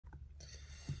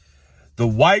The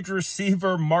wide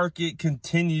receiver market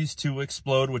continues to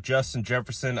explode with Justin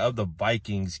Jefferson of the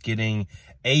Vikings getting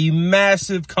a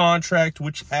massive contract,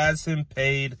 which has him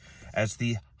paid as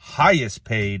the highest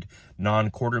paid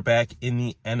non-quarterback in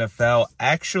the NFL,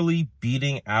 actually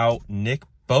beating out Nick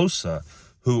Bosa,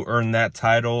 who earned that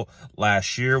title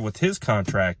last year with his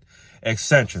contract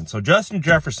extension. So Justin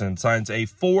Jefferson signs a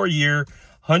 4-year,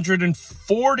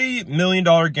 $140 million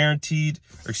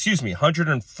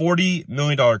 $140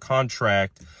 million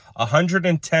contract.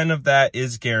 110 of that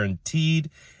is guaranteed,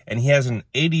 and he has an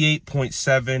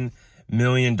 $88.7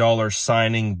 million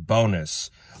signing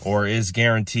bonus, or is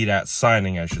guaranteed at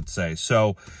signing, I should say.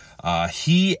 So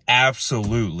he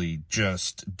absolutely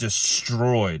just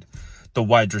destroyed the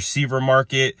wide receiver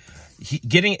market.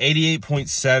 Getting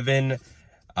 $88.7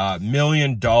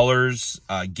 million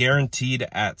guaranteed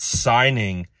at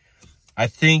signing, I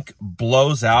think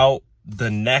blows out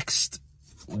the next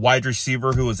wide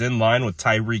receiver who was in line with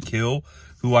Tyreek Hill,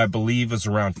 who I believe is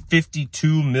around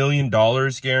 $52 million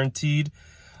guaranteed.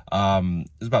 There's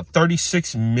about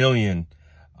 $36 million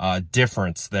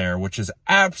difference there, which is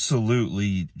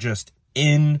absolutely just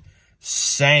insane.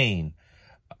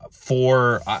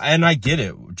 And I get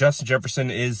it. Justin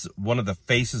Jefferson is one of the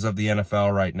faces of the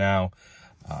NFL right now.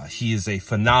 He is a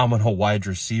phenomenal wide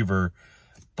receiver,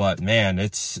 but man,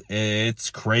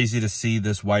 it's crazy to see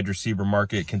this wide receiver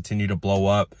market continue to blow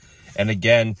up. And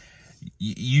again,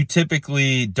 you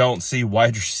typically don't see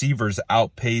wide receivers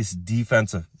outpace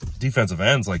defensive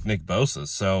ends like Nick Bosa.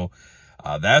 So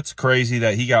that's crazy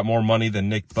that he got more money than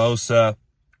Nick Bosa,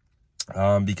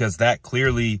 because that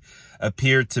clearly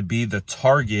appeared to be the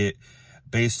target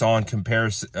based on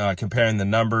comparing the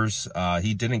numbers.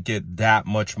 He didn't get that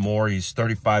much more. He's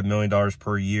 $35 million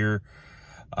per year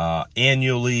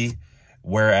annually,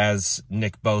 whereas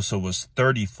Nick Bosa was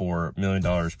 $34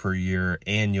 million per year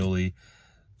annually.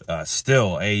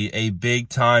 Still a big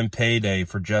time payday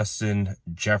for Justin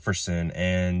Jefferson,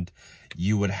 and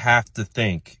you would have to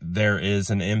think there is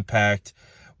an impact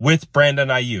with Brandon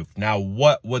Aiyuk. Now,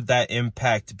 what would that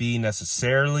impact be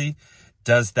necessarily?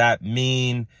 Does that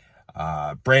mean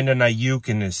Brandon Aiyuk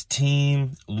and his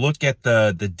team look at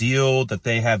the deal that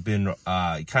they have been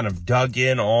kind of dug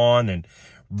in on and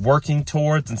working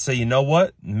towards and say, you know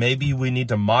what, maybe we need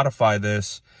to modify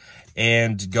this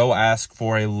and go ask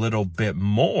for a little bit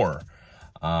more?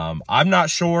 I'm not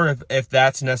sure if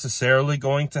that's necessarily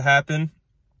going to happen,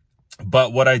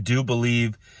 but what I do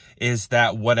believe is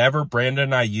that whatever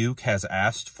Brandon Aiyuk has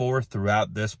asked for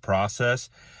throughout this process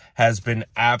has been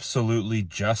absolutely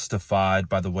justified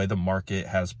by the way the market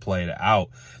has played out.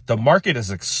 The market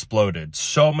has exploded.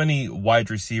 So many wide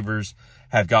receivers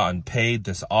have gotten paid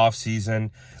this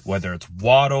offseason, whether it's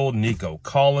Waddle, Nico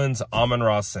Collins,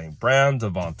 Amon-Ra St. Brown,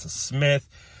 Devonta Smith,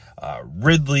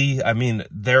 Ridley. I mean,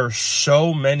 there are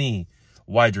so many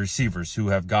wide receivers who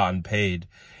have gotten paid.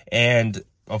 And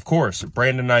of course,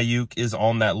 Brandon Aiyuk is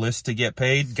on that list to get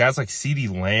paid. Guys like CeeDee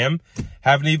Lamb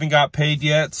haven't even got paid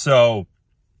yet. So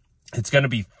it's going to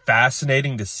be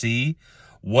fascinating to see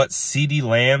what CeeDee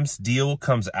Lamb's deal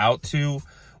comes out to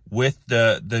with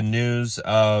the news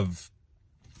of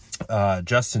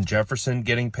Justin Jefferson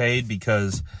getting paid,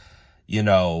 because, you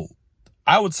know,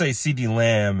 I would say CeeDee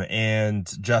Lamb and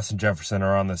Justin Jefferson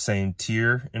are on the same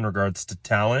tier in regards to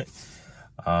talent.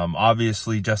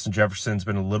 Obviously, Justin Jefferson's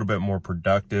been a little bit more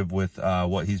productive with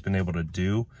what he's been able to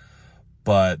do,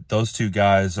 but those two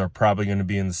guys are probably going to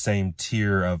be in the same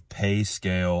tier of pay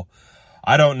scale.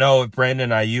 I don't know if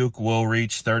Brandon Aiyuk will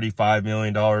reach $35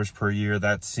 million per year.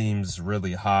 That seems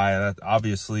really high. That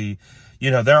obviously,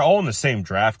 you know, they're all in the same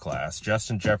draft class.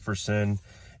 Justin Jefferson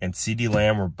and CeeDee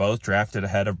Lamb were both drafted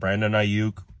ahead of Brandon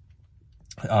Aiyuk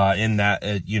in that,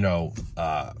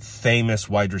 famous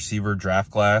wide receiver draft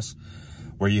class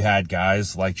where you had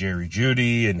guys like Jerry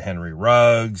Jeudy and Henry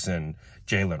Ruggs and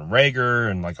Jalen Reagor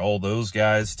and like all those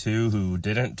guys too, who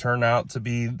didn't turn out to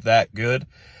be that good.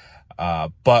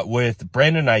 But with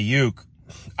Brandon Aiyuk,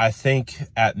 I think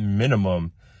at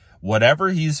minimum, whatever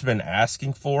he's been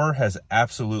asking for has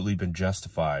absolutely been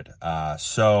justified.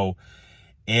 So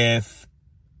if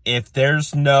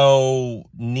there's no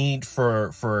need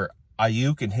for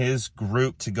Aiyuk and his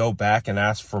group to go back and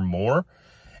ask for more,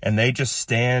 and they just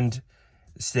stay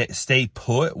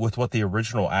put with what the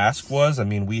original ask was. I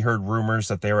mean, we heard rumors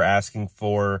that they were asking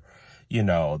for, you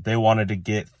know, they wanted to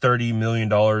get $30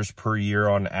 million per year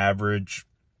on average.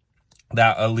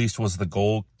 That at least was the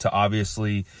goal, to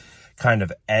obviously kind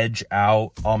of edge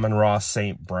out Amon-Ra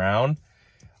St. Brown.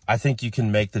 I think you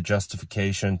can make the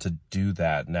justification to do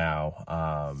that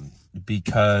now,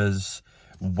 because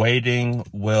waiting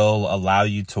will allow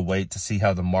you to wait to see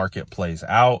how the market plays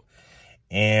out.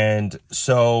 And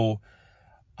so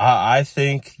I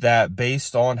think that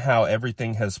based on how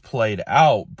everything has played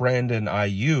out, Brandon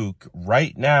Aiyuk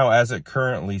right now, as it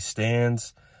currently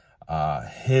stands,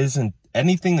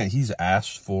 anything that he's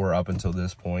asked for up until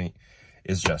this point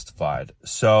is justified.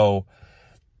 So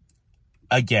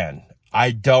again,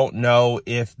 I don't know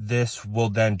if this will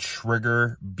then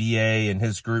trigger BA and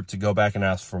his group to go back and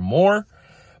ask for more,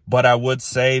 but I would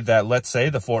say that let's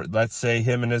say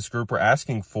him and his group are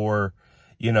asking for,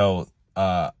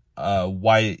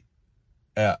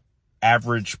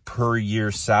 average per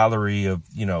year salary of,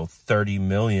 30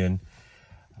 million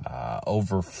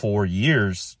over 4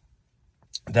 years.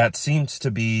 That seems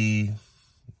to be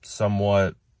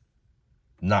somewhat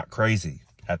not crazy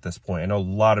at this point. I know a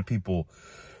lot of people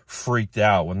freaked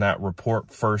out when that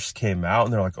report first came out,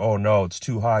 and they're like, oh no, it's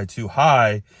too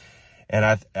high. And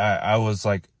I was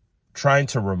like trying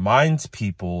to remind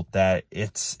people that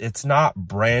it's not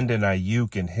Brandon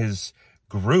Aiyuk and his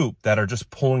group that are just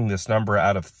pulling this number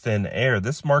out of thin air.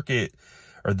 This market,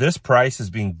 or this price, is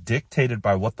being dictated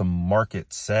by what the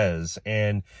market says.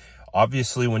 And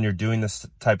obviously when you're doing this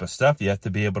type of stuff, you have to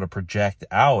be able to project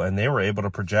out, and they were able to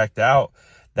project out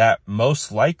that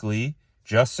most likely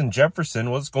Justin Jefferson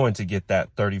was going to get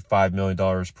that $35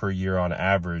 million per year on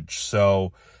average.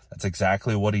 So that's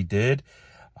exactly what he did.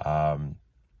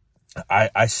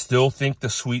 I still think the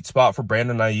sweet spot for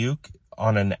Brandon Aiyuk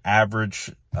on an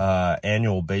average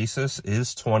annual basis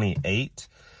is 28.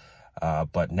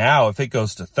 But now if it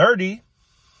goes to 30,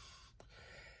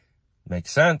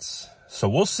 makes sense. So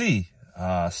we'll see.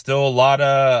 Still a lot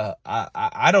of,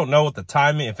 I don't know what the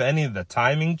timing, if any of the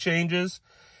timing changes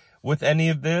with any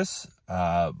of this.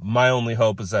 My only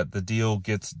hope is that the deal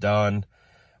gets done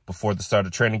before the start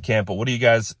of training camp. But what do you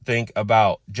guys think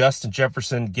about Justin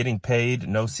Jefferson getting paid?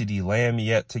 No CD Lamb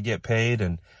yet to get paid,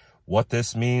 and what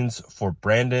this means for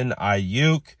Brandon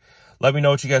Aiyuk. Let me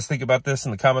know what you guys think about this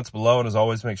in the comments below. And as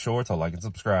always, make sure to like and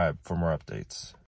subscribe for more updates.